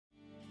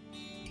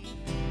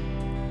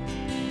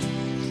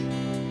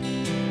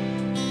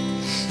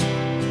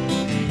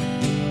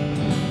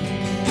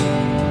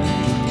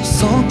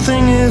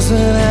isn't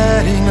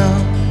adding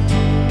up.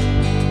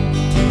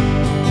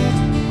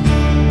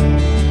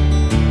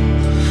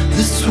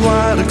 This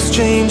wild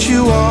exchange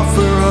you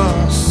offer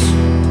us.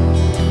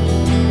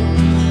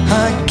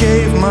 I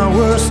gave my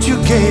worst, you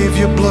gave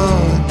your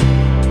blood.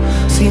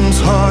 Seems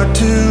hard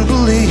to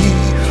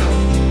believe.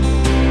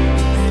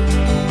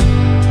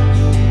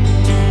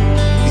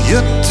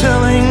 You're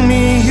telling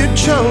me you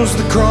chose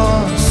the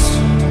cross.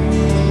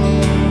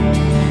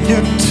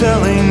 You're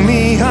telling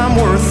me I'm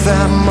worth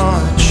that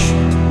much.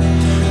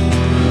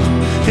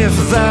 If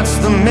that's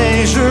the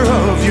measure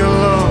of your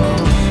love,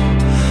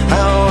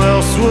 how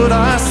else would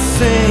I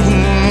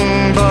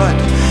sing? But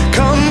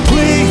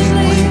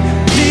completely,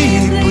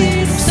 deeply,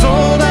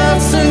 sold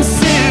out,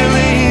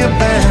 sincerely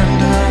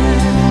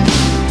abandoned.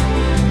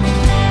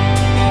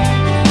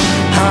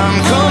 I'm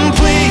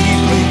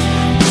completely,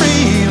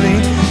 freely,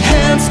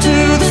 hands to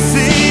the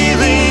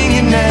ceiling,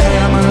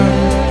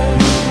 enamored.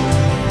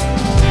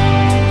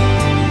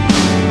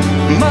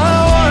 My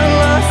one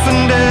life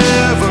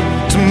endeavor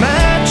to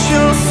match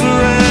your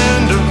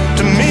surrender,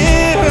 to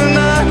mirror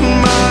not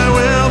my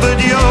will but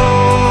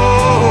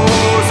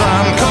yours.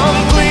 I'm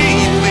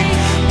completely,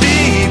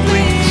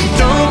 deeply,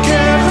 don't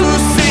care who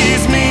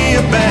sees me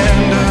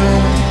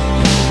abandoned.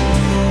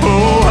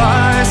 Oh,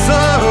 I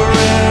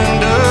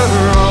surrender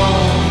all.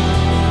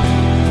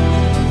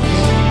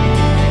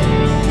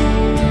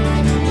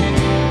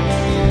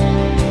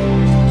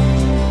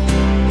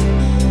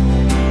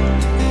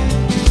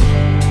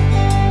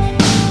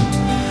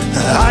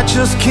 I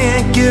just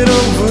can't get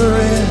over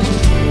it.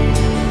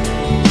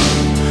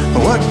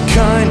 What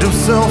kind of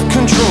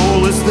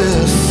self-control is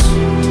this?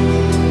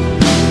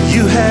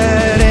 You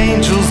had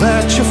angels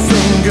at your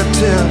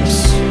fingertips,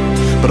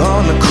 but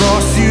on the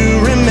cross you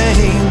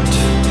remained.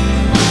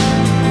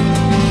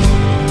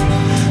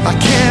 I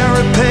can't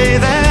repay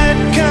that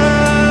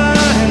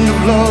kind of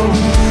love,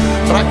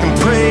 but I can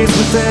praise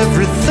with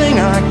everything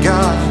I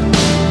got.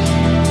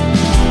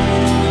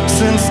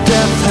 Since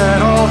death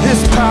had all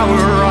his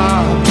power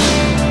robbed,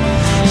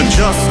 and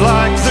just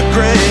like the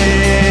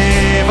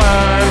grave,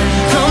 I'm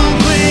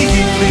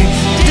completely,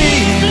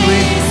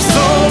 deeply,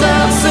 sold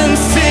out,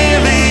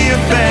 sincerely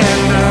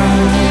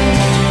abandoned.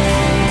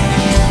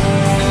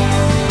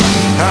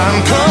 I'm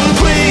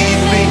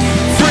completely,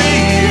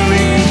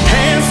 freely,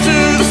 hands to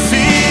the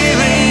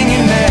ceiling,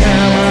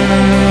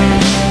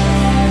 enamored.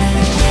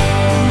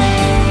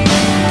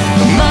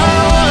 My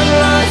one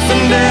life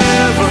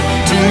endeavor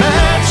to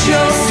match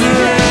your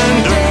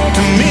surrender,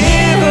 to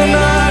mirror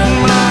not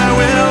my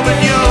will but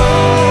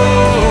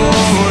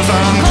yours.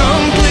 I'm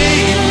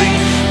completely,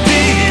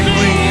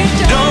 deeply,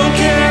 don't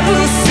care who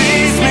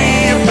sees me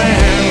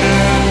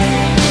abandoned.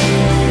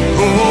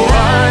 Oh,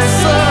 I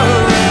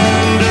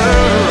surrender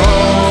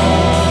all,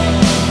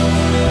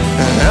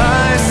 and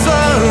I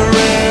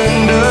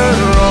surrender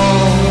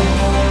all,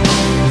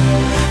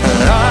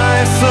 and I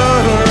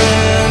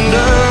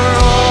surrender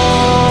all.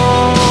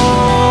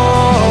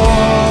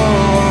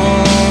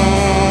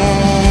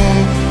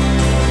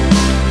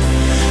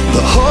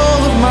 The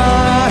whole of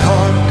my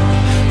heart,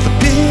 the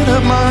beat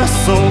of my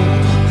soul,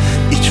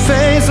 each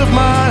phase of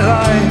my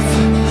life,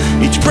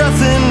 each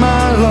breath in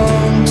my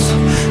lungs,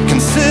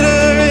 consider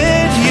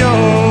it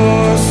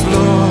yours,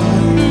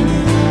 Lord.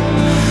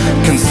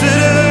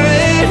 Consider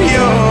it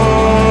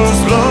yours,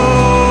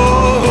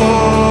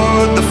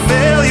 Lord. The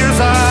failures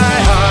I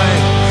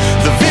hide,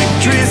 the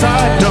victories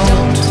I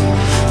don't,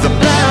 the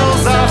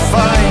battles I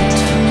fight,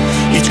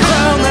 each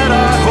crown that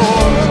I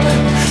hold,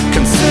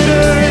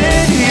 consider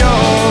it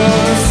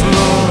yours,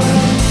 Lord.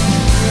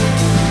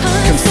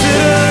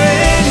 Consider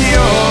it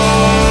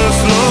yours,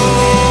 Lord.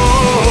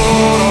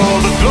 All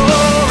the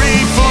glory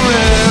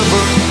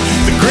forever,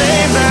 the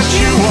grave that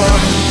you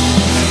won,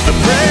 the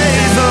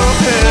praise of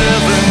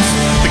heavens,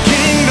 the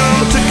kingdom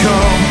to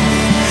come.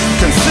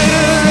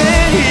 Consider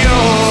it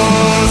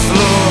yours,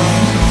 Lord.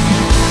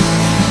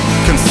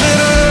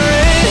 Consider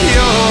it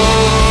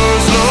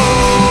yours,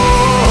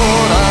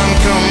 Lord. I'm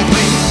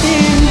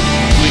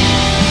completely,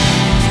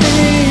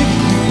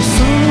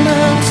 sold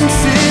out,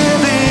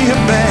 sincerely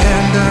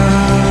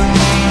abandoned.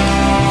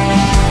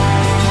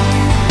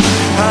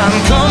 I'm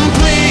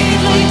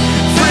completely,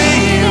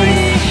 freely,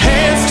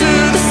 hands to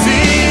the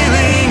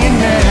ceiling,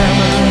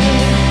 enamored.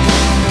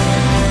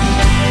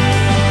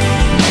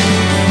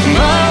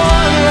 My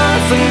one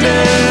life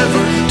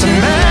endeavor to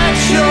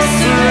match your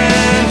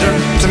surrender,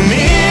 to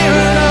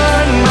mirror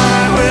not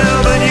my will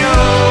but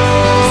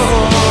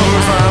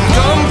yours. I'm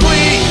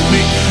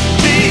completely,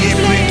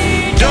 deeply,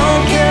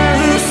 don't care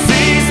who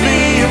sees me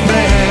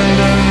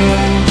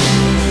abandoned.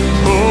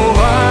 Oh,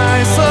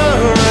 I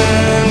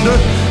surrender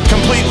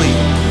completely.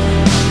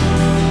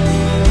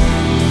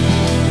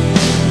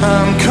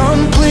 I'm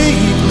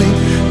completely,